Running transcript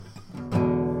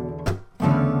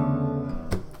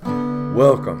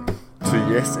Welcome to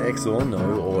Yes, X or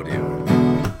No Audio.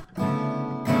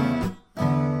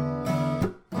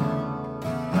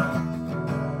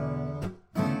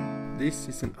 This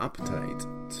is an update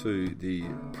to the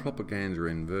propaganda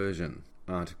inversion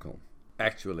article.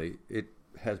 Actually, it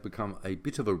has become a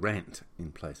bit of a rant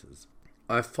in places.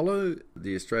 I follow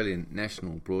the Australian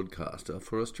national broadcaster,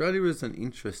 for Australia is an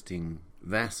interesting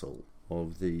vassal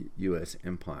of the US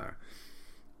empire,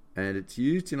 and it's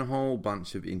used in a whole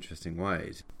bunch of interesting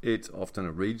ways. It's often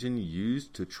a region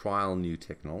used to trial new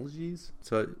technologies.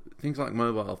 So things like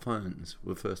mobile phones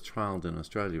were first trialled in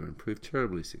Australia and proved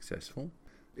terribly successful.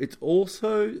 It's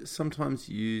also sometimes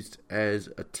used as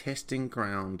a testing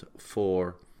ground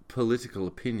for political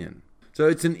opinion. So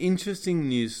it's an interesting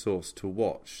news source to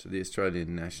watch, the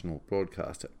Australian national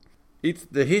broadcaster.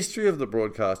 The history of the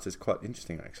broadcast is quite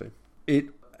interesting, actually.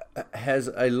 It has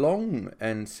a long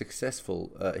and successful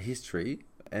history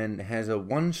and has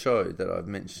one show that I've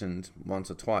mentioned once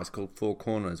or twice called Four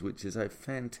Corners, which is a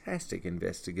fantastic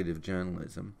investigative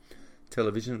journalism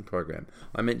television program.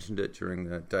 I mentioned it during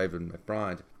the David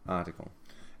McBride article.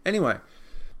 Anyway,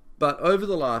 but over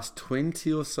the last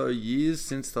 20 or so years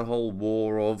since the whole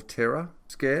War of Terror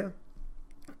scare,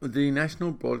 the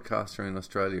national broadcaster in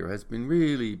Australia has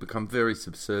become very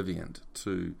subservient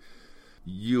to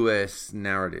US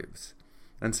narratives.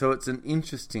 And so it's an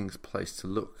interesting place to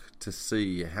look to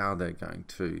see how they're going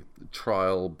to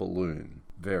trial balloon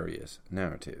various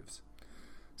narratives.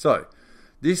 So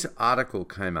this article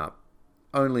came up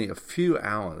only a few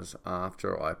hours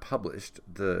after I published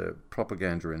the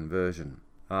propaganda inversion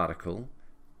article,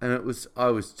 and I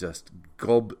was just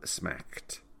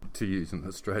gobsmacked, to use an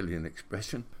Australian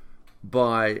expression,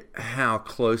 by how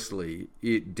closely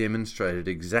it demonstrated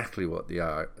exactly what the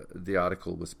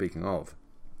article was speaking of.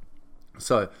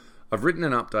 So I've written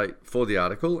an update for the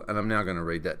article, and I'm now going to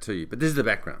read that to you. But this is the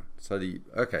background. So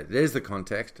there's the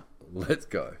context. Let's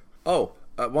go.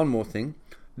 One more thing.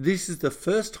 This is the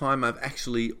first time I've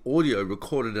actually audio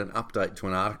recorded an update to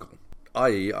an article,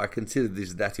 i.e. I consider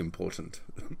this that important.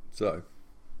 So,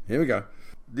 here we go.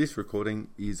 This recording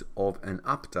is of an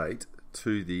update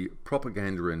to the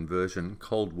propaganda inversion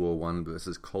Cold War I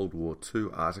versus Cold War II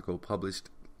article published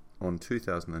on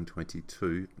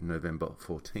 2022, November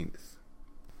 14th.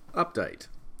 Update.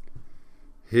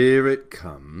 Here it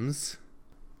comes.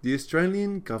 The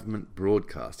Australian government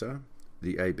broadcaster,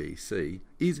 the ABC,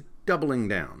 is doubling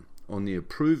down on the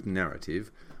approved narrative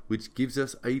which gives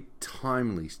us a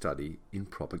timely study in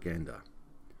propaganda.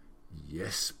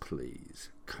 Yes,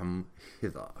 please, come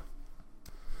hither.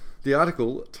 The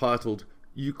article, titled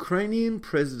Ukrainian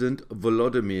President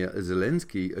Volodymyr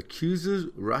Zelensky accuses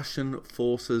Russian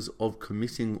forces of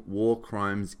committing war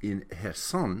crimes in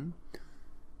Kherson,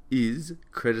 is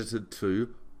credited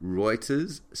to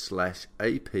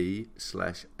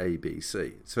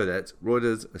Reuters/AP/ABC. So that's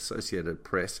Reuters, Associated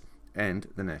Press, and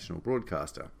the national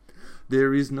broadcaster.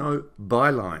 There is no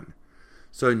byline,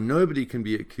 so nobody can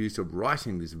be accused of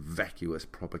writing this vacuous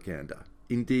propaganda.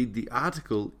 Indeed, the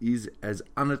article is as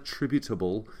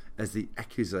unattributable as the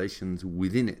accusations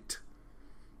within it.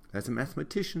 As a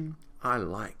mathematician, I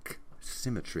like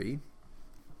symmetry.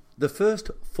 The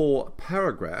first 4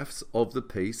 paragraphs of the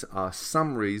piece are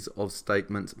summaries of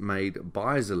statements made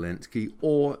by Zelensky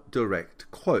or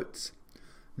direct quotes.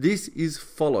 This is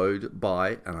followed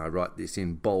by, and I write this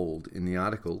in bold in the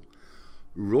article,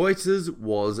 Reuters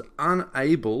was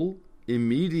unable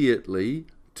immediately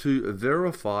to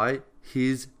verify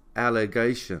his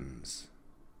allegations.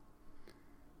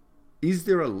 Is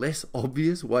there a less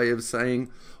obvious way of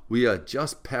saying we are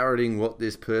just parroting what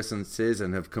this person says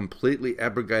and have completely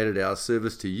abrogated our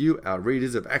service to you, our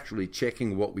readers, of actually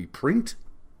checking what we print?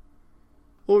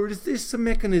 Or is this a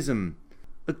mechanism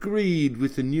agreed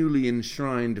with the newly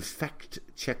enshrined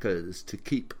fact-checkers to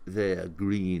keep their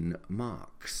green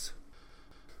marks?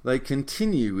 They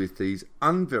continue with these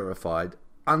unverified,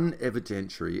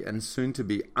 unevidentiary and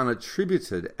soon-to-be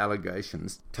unattributed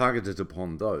allegations targeted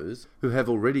upon those who have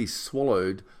already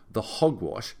swallowed the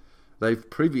hogwash they've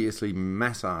previously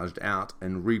massaged out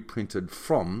and reprinted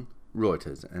from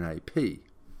Reuters and AP.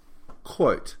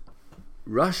 Quote,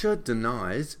 Russia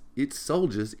denies its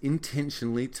soldiers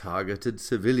intentionally targeted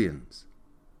civilians.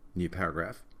 New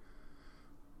paragraph.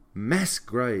 Mass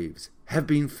graves have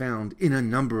been found in a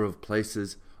number of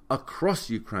places across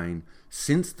Ukraine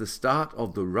since the start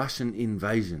of the Russian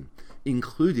invasion,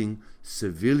 including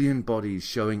civilian bodies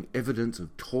showing evidence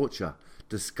of torture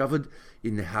discovered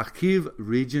in the Kharkiv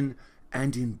region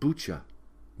and in Bucha,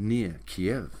 near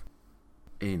Kiev.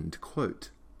 End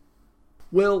quote.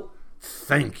 Well,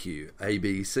 thank you,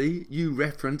 ABC. You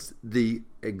referenced the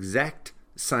exact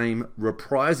same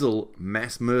reprisal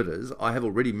mass murders I have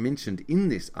already mentioned in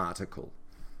this article.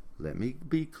 Let me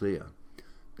be clear.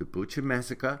 The Bucha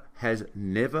massacre has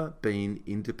never been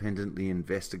independently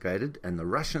investigated, and the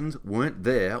Russians weren't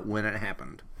there when it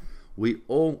happened. We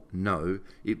all know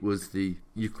it was the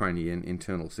Ukrainian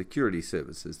Internal Security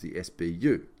Services, the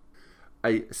SBU.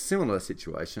 A similar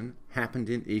situation happened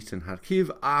in eastern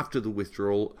Kharkiv after the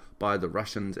withdrawal by the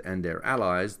Russians and their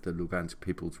allies, the Lugansk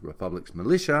People's Republic's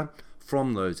militia,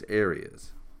 from those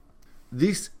areas.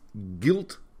 This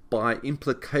guilt by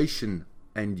implication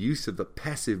and use of the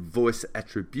passive voice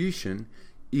attribution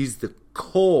is the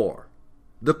core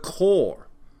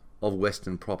of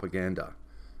Western propaganda.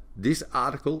 This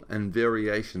article and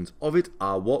variations of it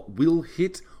are what will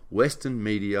hit Western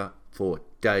media for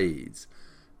days.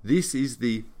 This is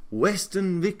the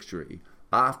Western victory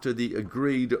after the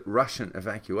agreed Russian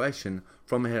evacuation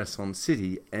from Kherson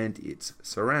City and its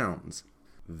surrounds.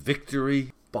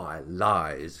 Victory by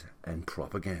lies and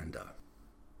propaganda.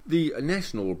 The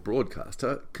national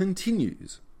broadcaster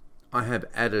continues. I have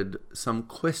added some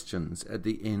questions at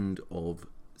the end of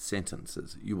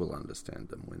sentences. You will understand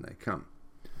them when they come.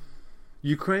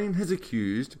 Ukraine has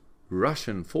accused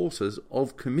Russian forces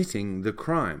of committing the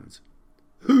crimes.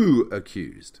 Who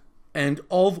accused? And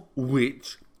of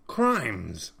which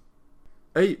crimes?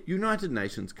 A United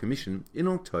Nations commission in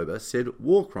October said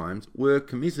war crimes were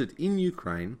committed in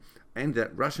Ukraine and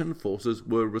that Russian forces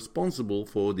were responsible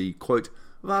for the, quote,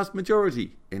 vast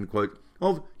majority, end quote,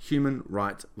 of human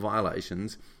rights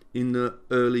violations in the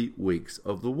early weeks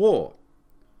of the war.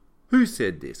 Who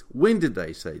said this? When did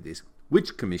they say this?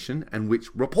 Which commission and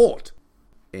which report?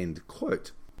 End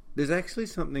quote. There's actually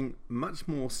something much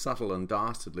more subtle and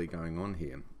dastardly going on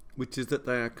here, which is that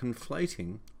they are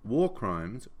conflating war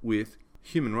crimes with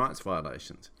human rights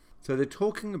violations. So they're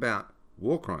talking about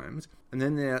war crimes, and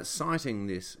then they're citing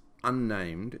this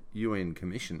unnamed UN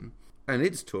commission, and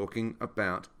it's talking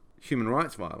about human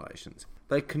rights violations.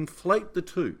 They conflate the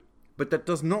two, but that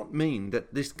does not mean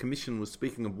that this commission was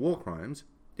speaking of war crimes.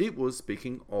 It was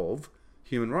speaking of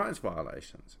human rights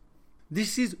violations.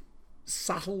 This is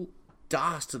subtle,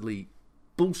 dastardly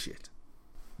bullshit.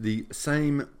 The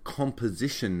same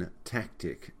composition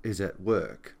tactic is at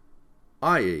work,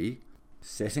 i.e.,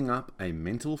 setting up a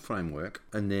mental framework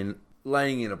and then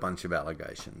laying in a bunch of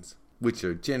allegations, which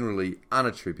are generally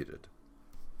unattributed.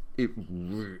 It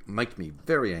makes me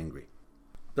very angry.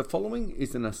 The following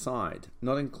is an aside,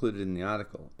 not included in the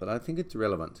article, but I think it's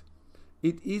relevant.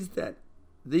 It is that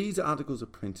these articles are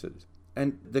printed,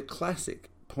 and the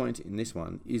classic point in this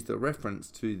one is the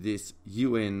reference to this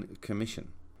UN commission.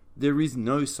 There is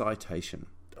no citation.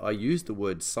 I used the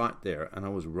word cite there, and I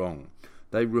was wrong.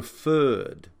 They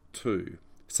referred to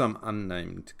some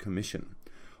unnamed commission.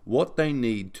 What they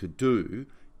need to do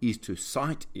is to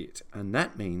cite it, and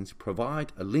that means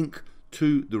provide a link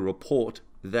to the report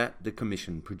that the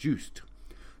commission produced.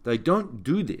 They don't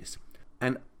do this,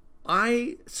 and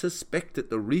I suspect that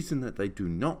the reason that they do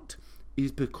not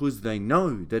is because they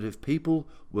know that if people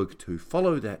were to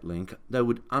follow that link, they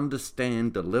would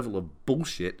understand the level of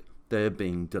bullshit they are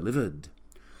being delivered.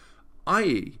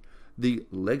 I.e., the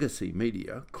legacy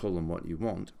media, call them what you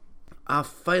want, are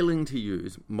failing to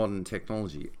use modern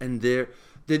technology, and they're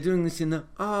doing this in the,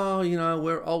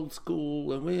 we're old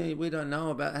school and we don't know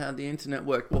about how the internet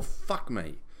worked. Well, fuck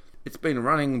me. It's been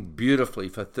running beautifully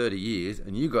for 30 years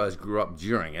and you guys grew up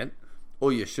during it,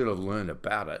 or you should have learned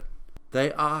about it.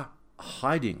 They are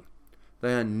hiding.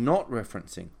 They are not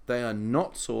referencing. They are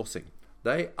not sourcing.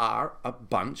 They are a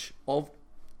bunch of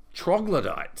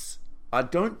troglodytes. I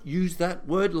don't use that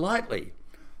word lightly.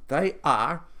 They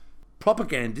are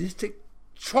propagandistic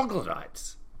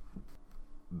troglodytes.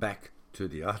 Back to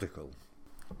the article.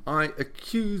 I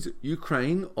accuse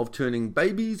Ukraine of turning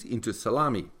babies into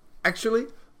salami. Actually,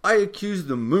 I accuse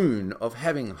the moon of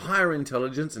having higher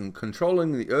intelligence and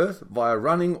controlling the earth via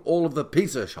running all of the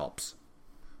pizza shops.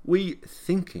 We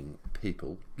thinking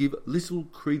people give little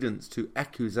credence to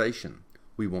accusation.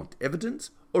 We want evidence,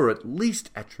 or at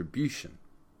least attribution.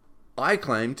 I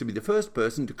claim to be the first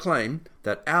person to claim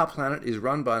that our planet is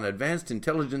run by an advanced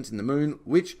intelligence in the moon,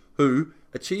 who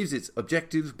achieves its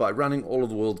objectives by running all of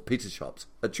the world's pizza shops,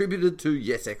 attributed to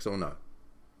yes, X or no.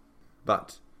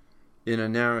 But in a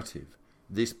narrative,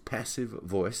 this passive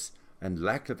voice and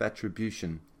lack of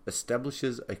attribution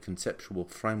establishes a conceptual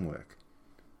framework.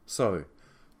 So,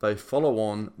 they follow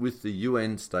on with the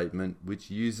UN statement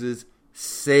which uses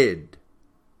said,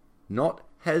 not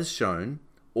has shown,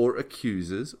 or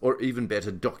accuses, or even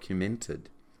better, documented.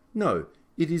 No,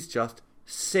 it is just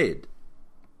said.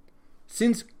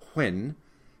 Since when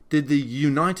did the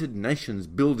United Nations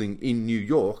building in New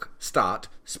York start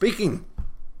speaking?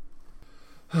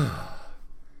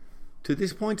 To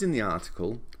this point in the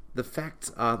article, the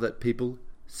facts are that people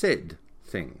said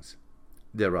things.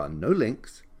 There are no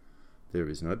links, there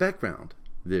is no background,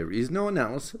 there is no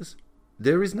analysis,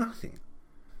 there is nothing.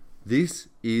 This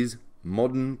is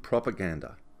modern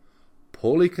propaganda,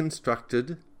 poorly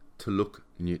constructed to look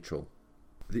neutral.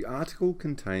 The article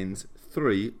contains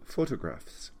 3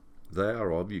 photographs. They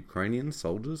are of Ukrainian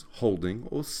soldiers holding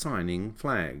or signing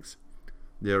flags.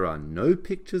 There are no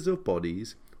pictures of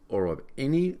bodies or of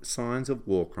any signs of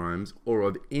war crimes or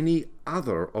of any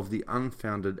other of the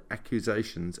unfounded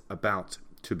accusations about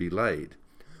to be laid.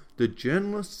 The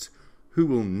journalists who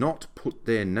will not put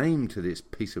their name to this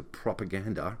piece of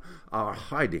propaganda are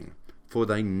hiding, for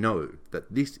they know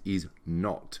that this is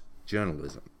not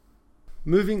journalism.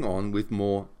 Moving on with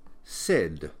more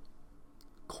said.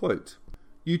 Quote,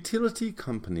 utility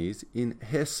companies in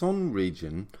Kherson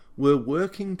region were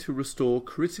working to restore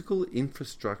critical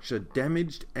infrastructure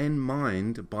damaged and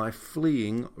mined by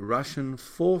fleeing Russian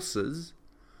forces,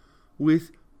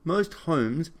 with most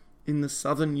homes in the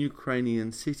southern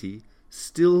Ukrainian city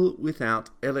still without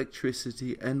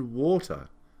electricity and water,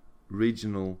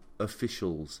 regional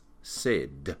officials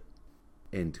said.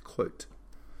 End quote.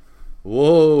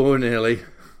 Whoa, Nelly.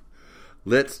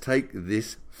 Let's take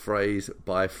this phrase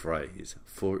by phrase,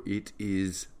 for it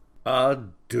is a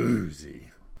doozy.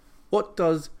 What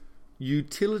does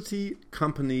utility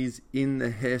companies in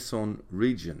the Kherson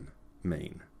region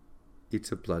mean?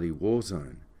 It's a bloody war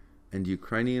zone, and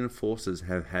Ukrainian forces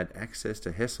have had access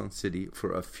to Kherson city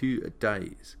for a few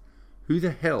days. Who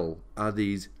the hell are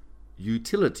these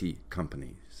utility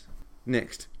companies?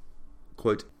 Next,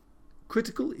 quote,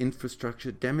 critical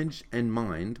infrastructure damaged and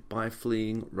mined by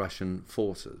fleeing Russian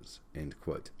forces, end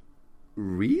quote.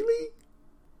 Really?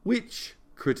 Which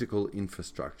critical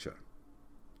infrastructure?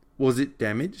 Was it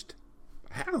damaged?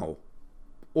 How?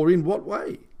 Or in what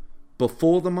way?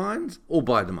 Before the mines or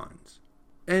by the mines?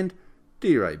 And,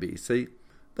 dear ABC,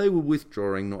 they were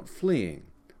withdrawing, not fleeing.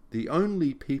 The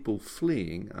only people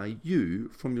fleeing are you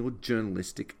from your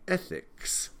journalistic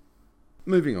ethics.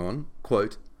 Moving on,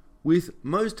 quote, with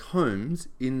most homes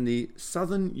in the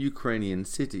southern Ukrainian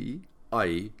city,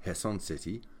 i.e. Kherson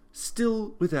city,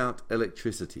 still without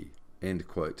electricity, end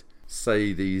quote,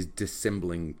 say these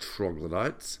dissembling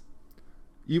troglodytes.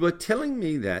 You are telling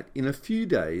me that in a few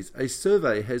days a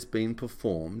survey has been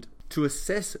performed to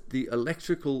assess the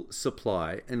electrical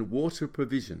supply and water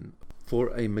provision for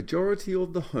a majority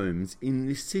of the homes in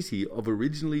this city of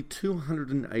originally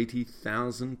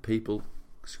 280,000 people,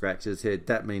 scratch his head,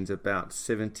 that means about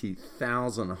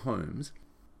 70,000 homes,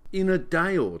 in a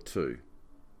day or two,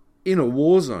 in a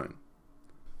war zone.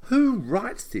 Who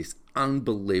writes this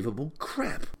unbelievable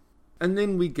crap? And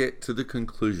then we get to the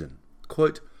conclusion.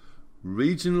 Quote,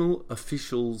 regional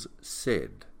officials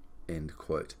said, end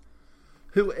quote.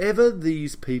 Whoever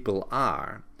these people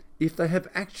are, if they have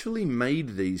actually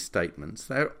made these statements,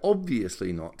 they are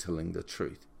obviously not telling the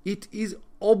truth. It is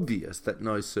obvious that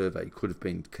no survey could have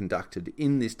been conducted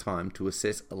in this time to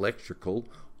assess electrical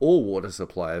or water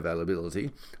supply availability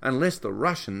unless the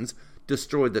Russians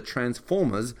destroyed the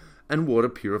transformers and water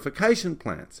purification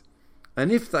plants.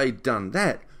 And if they'd done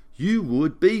that, you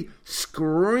would be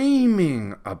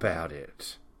screaming about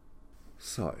it.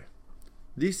 So,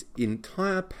 this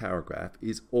entire paragraph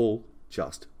is all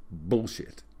just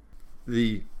bullshit.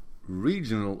 The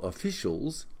regional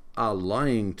officials are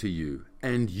lying to you,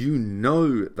 and you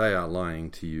know they are lying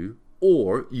to you,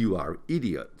 or you are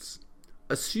idiots.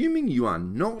 Assuming you are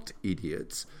not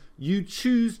idiots, you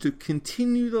choose to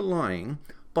continue the lying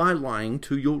by lying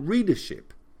to your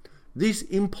readership. This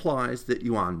implies that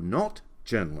you are not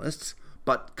journalists,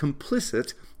 but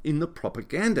complicit in the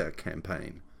propaganda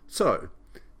campaign. So,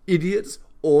 idiots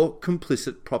or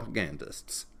complicit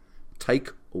propagandists, take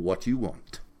what you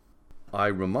want. I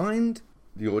remind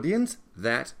the audience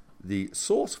that the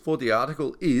source for the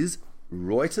article is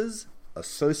Reuters,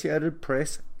 Associated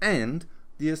Press, and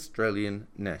the Australian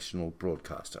National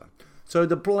Broadcaster. So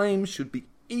the blame should be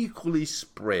equally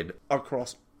spread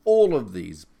across all of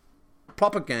these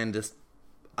propagandist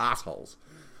assholes.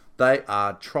 They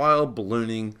are trial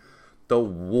ballooning the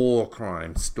war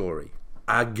crime story.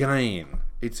 Again,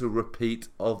 it's a repeat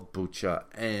of Bucha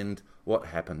and what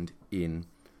happened in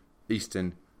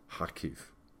eastern Kharkiv.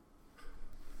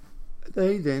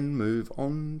 They then move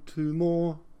on to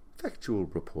more factual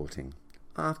reporting,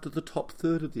 after the top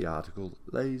third of the article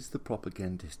lays the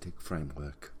propagandistic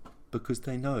framework, because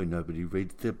they know nobody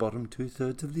reads their bottom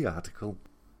 2/3 of the article.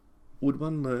 Would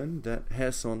one learn that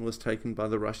Kherson was taken by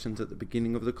the Russians at the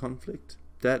beginning of the conflict?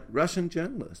 That Russian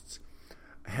journalists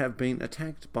have been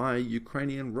attacked by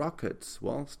Ukrainian rockets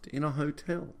whilst in a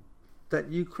hotel? that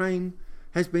Ukraine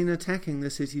has been attacking the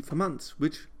city for months,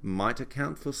 which might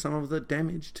account for some of the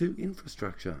damage to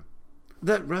infrastructure.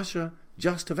 That Russia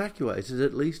just evacuated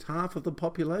at least half of the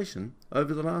population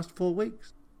over the last 4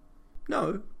 weeks.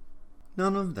 No,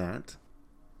 none of that.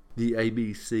 The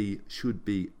ABC should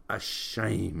be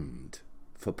ashamed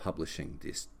for publishing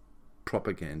this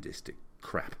propagandistic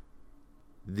crap.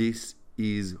 This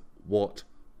is what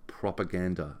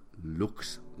propaganda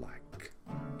looks like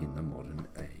in the modern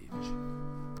age.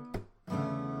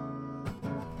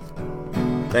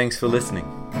 Thanks for listening.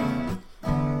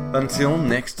 Until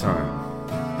next time.